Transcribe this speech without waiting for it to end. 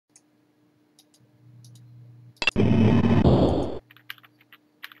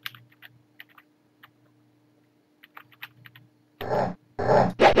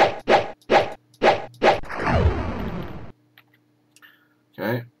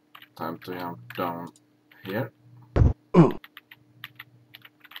Okay, time to jump down here.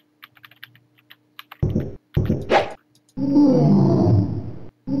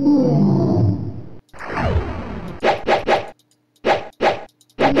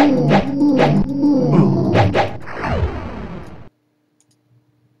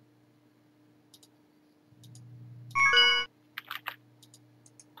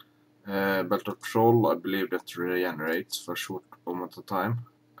 Belt of Troll, I believe that regenerates for a short moment of time.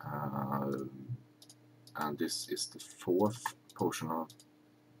 And this is the 4th potion of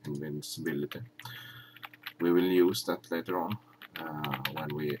invincibility. We will use that later on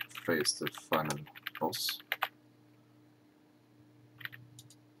when we face the final boss.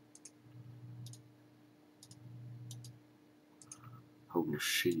 Holy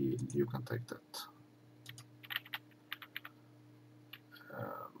shield, you can take that.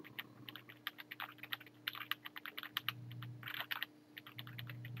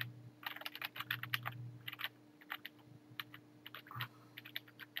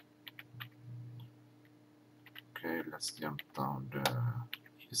 Okay, let's jump down the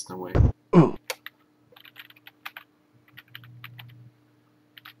eastern way.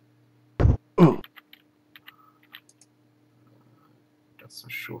 That's a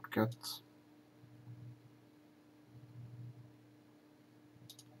shortcut.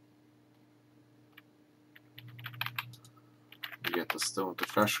 We get the stone to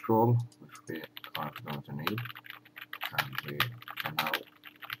flash scroll, which we are going to need. And we can now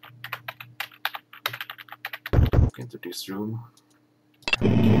walk into this room.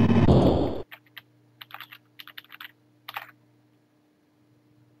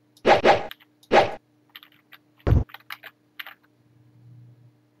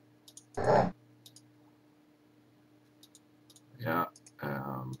 Yeah.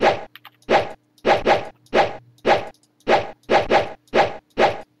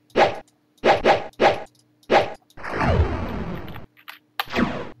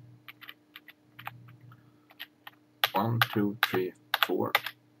 1, 2, 3, 4.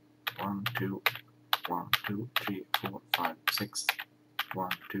 1, 2, 1, 2, 3, 4, 5, 6. 1,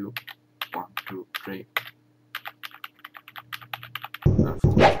 2, 1, 2, 3. And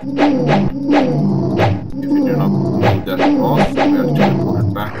 4. If we do not move that off, we are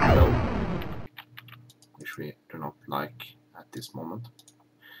teleported back below, which we do not like at this moment.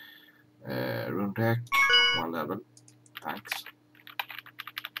 Rune deck, 1 level. Thanks.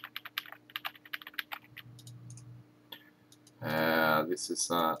 This is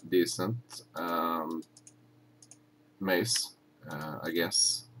a decent mace, I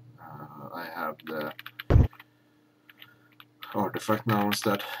guess. I have the artifact now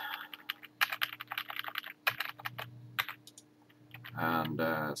instead. And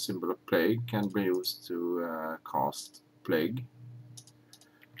symbol of plague can be used to cast plague.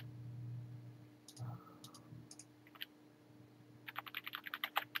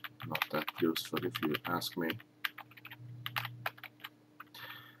 Not that useful if you ask me.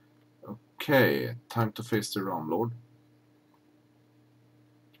 Okay, time to face the Ram Lord.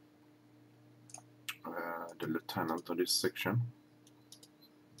 The lieutenant of this section.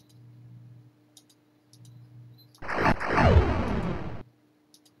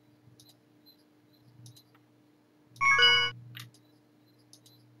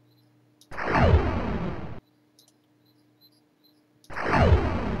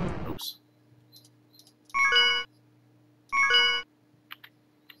 Oops.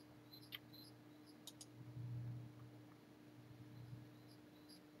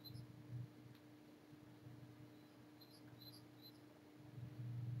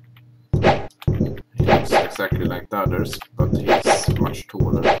 He looks exactly like the others, but he's much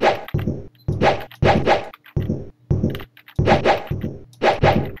taller.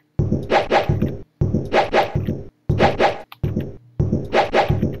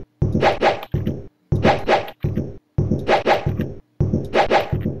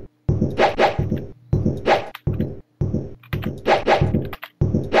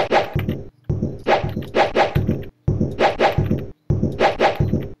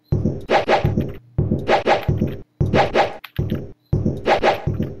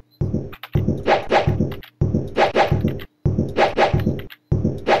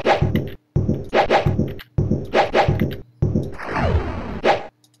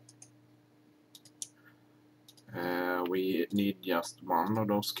 We need just one of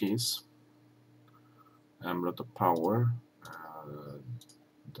those keys. Amulet of Power,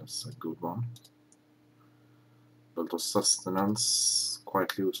 that's a good one. belt of sustenance,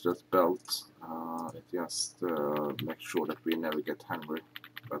 quite useless belt. It just makes sure that we never get hungry,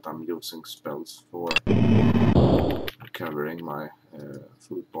 but I'm using spells for recovering my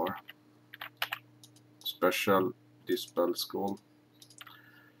food bar. Special dispel scroll.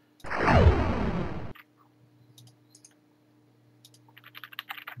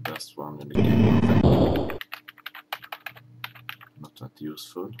 Best one in the game, I think. Not that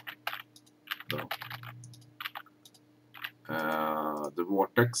useful though. The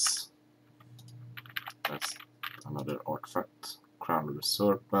vortex. That's another artifact. Crown of the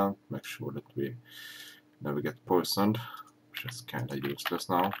serpent. Make sure that we never get poisoned, which is kinda useless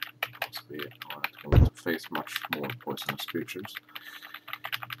now because we aren't going to face much more poisonous creatures.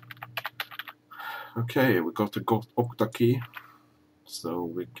 Okay, we got the Octa key, so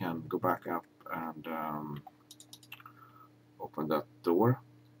we can go back up and open that door.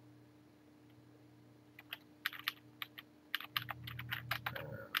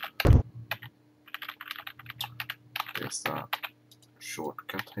 There's a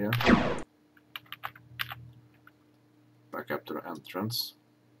shortcut here. Back up to the entrance.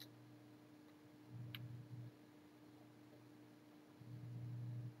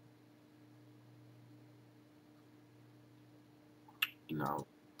 Now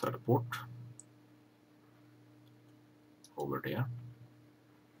teleport over there.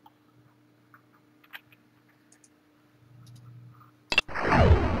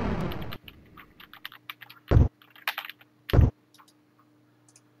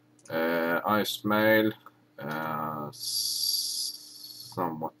 Ice mail,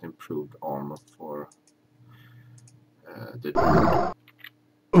 somewhat improved armor for the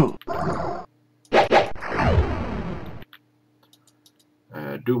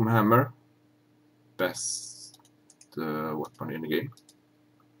Doom hammer, best weapon in the game.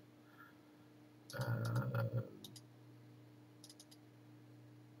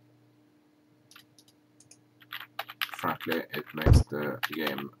 Frankly, it makes the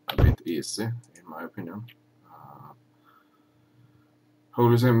game a bit easy, in my opinion.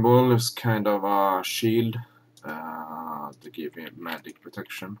 Holy symbol is kind of a shield to give me magic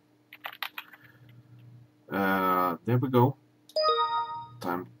protection. There we go.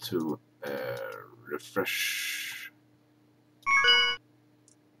 Time to refresh.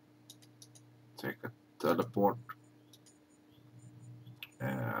 Take a teleport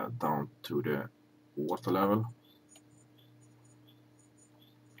down to the water level.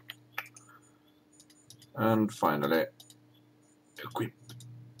 And finally, equip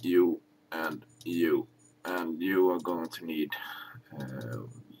you and you. And you are going to need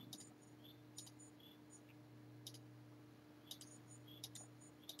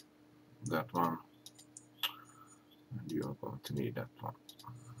that one. And you are going to need that one.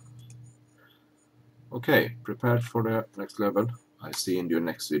 Okay, prepared for the next level. I see you in your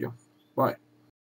next video. Bye.